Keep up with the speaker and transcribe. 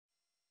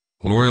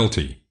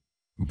Loyalty.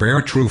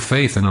 Bear true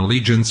faith and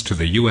allegiance to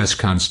the U.S.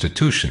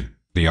 Constitution,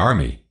 the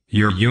Army,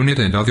 your unit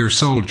and other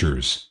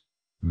soldiers.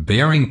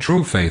 Bearing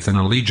true faith and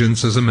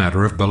allegiance is a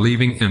matter of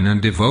believing in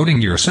and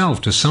devoting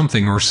yourself to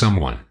something or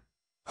someone.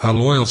 A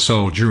loyal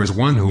soldier is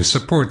one who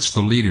supports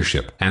the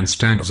leadership and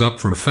stands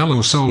up for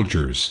fellow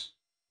soldiers.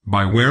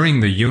 By wearing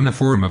the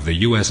uniform of the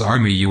U.S.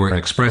 Army you are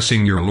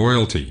expressing your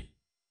loyalty.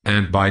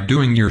 And by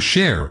doing your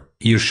share,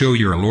 you show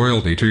your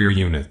loyalty to your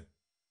unit.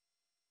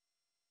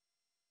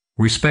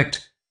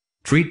 Respect.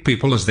 Treat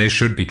people as they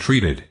should be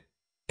treated.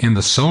 In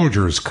the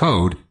Soldier's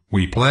Code,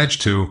 we pledge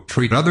to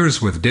treat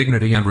others with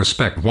dignity and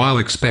respect while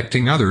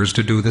expecting others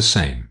to do the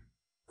same.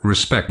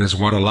 Respect is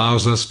what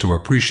allows us to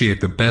appreciate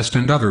the best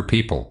in other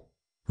people.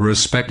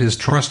 Respect is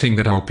trusting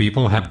that all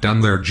people have done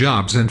their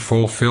jobs and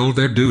fulfilled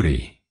their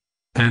duty.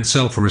 And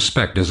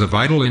self-respect is a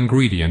vital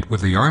ingredient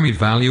with the Army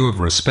value of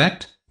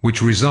respect,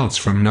 which results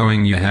from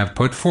knowing you have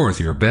put forth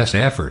your best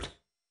effort.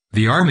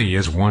 The Army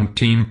is one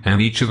team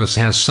and each of us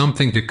has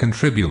something to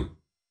contribute.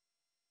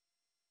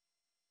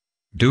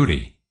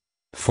 Duty.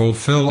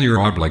 Fulfill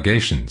your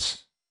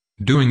obligations.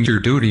 Doing your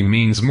duty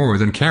means more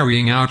than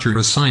carrying out your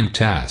assigned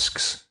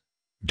tasks.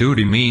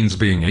 Duty means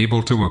being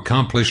able to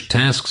accomplish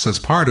tasks as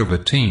part of a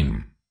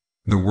team.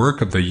 The work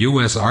of the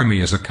U.S.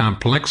 Army is a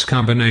complex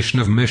combination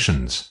of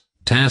missions,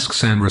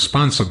 tasks and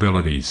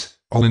responsibilities,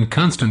 all in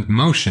constant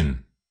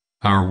motion.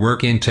 Our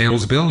work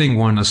entails building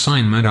one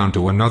assignment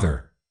onto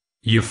another.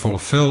 You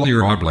fulfill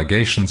your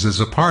obligations as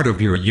a part of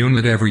your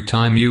unit every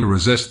time you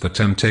resist the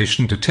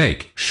temptation to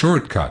take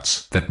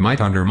shortcuts that might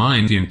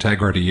undermine the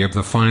integrity of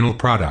the final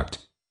product.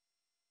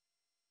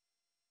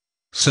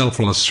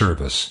 Selfless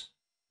service.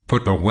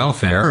 Put the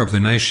welfare of the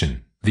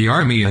nation, the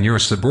Army and your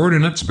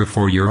subordinates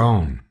before your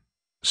own.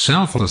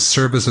 Selfless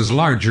service is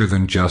larger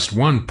than just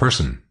one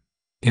person.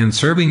 In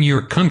serving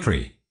your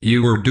country,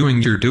 you are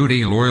doing your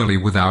duty loyally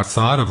without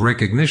thought of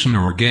recognition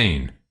or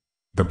gain.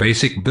 The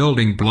basic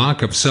building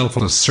block of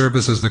selfless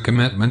service is the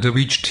commitment of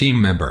each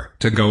team member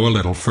to go a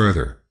little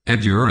further,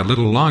 endure a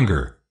little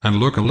longer, and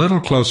look a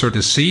little closer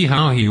to see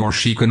how he or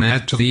she can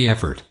add to the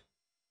effort.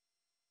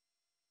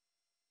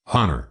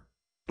 Honor.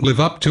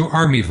 Live up to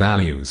Army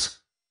values.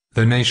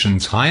 The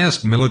nation's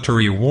highest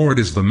military award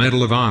is the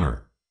Medal of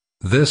Honor.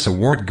 This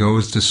award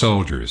goes to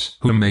soldiers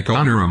who make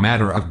honor a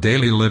matter of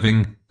daily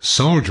living,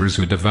 soldiers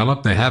who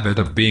develop the habit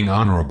of being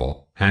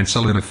honorable, and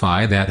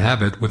solidify that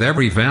habit with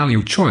every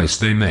value choice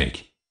they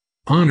make.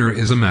 Honor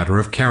is a matter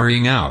of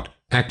carrying out,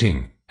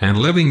 acting, and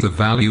living the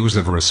values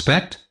of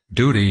respect,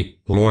 duty,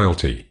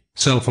 loyalty,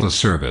 selfless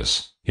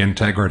service,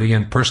 integrity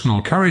and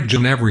personal courage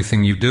in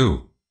everything you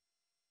do.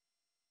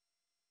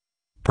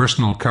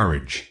 Personal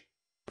courage.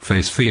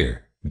 Face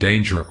fear,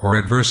 danger or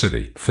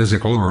adversity,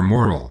 physical or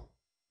moral.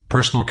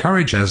 Personal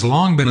courage has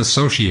long been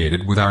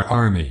associated with our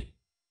Army.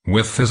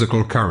 With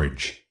physical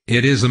courage,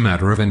 it is a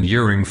matter of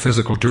enduring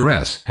physical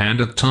duress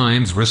and at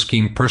times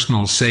risking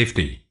personal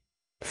safety.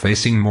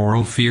 Facing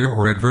moral fear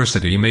or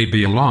adversity may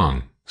be a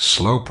long,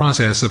 slow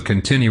process of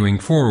continuing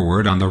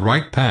forward on the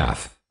right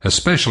path,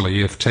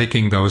 especially if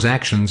taking those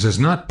actions is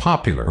not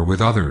popular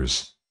with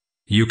others.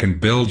 You can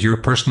build your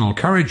personal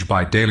courage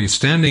by daily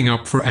standing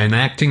up for and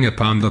acting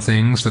upon the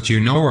things that you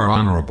know are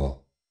honorable.